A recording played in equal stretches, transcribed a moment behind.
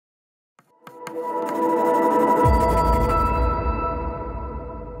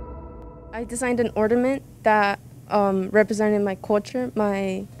I designed an ornament that represented my culture,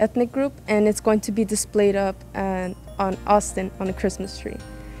 my ethnic group, and it's going to be displayed up on Austin on a Christmas tree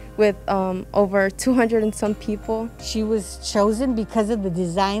with over 200 and some people. She was chosen because of the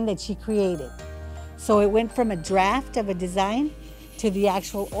design that she created. So it went from a draft of a design to the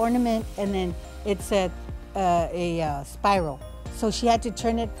actual ornament, and then it's a spiral. So she had to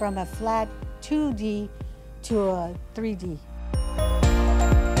turn it from a flat 2D to a 3D.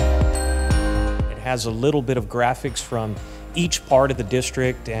 It has a little bit of graphics from each part of the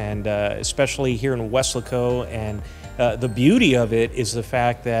district, and especially here in Weslaco. And the beauty of it is the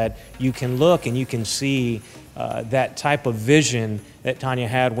fact that you can look and you can see that type of vision that Tanya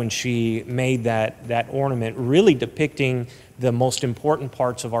had when she made that ornament, really depicting the most important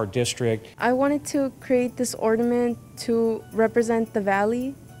parts of our district. I wanted to create this ornament to represent the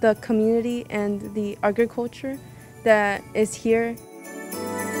valley, the community, and the agriculture that is here.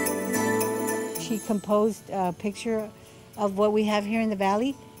 She composed a picture of what we have here in the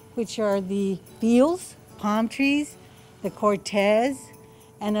valley, which are the fields, palm trees, the cortez,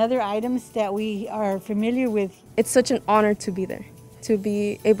 and other items that we are familiar with. It's such an honor to be there, to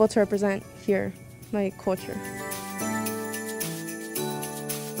be able to represent here my culture.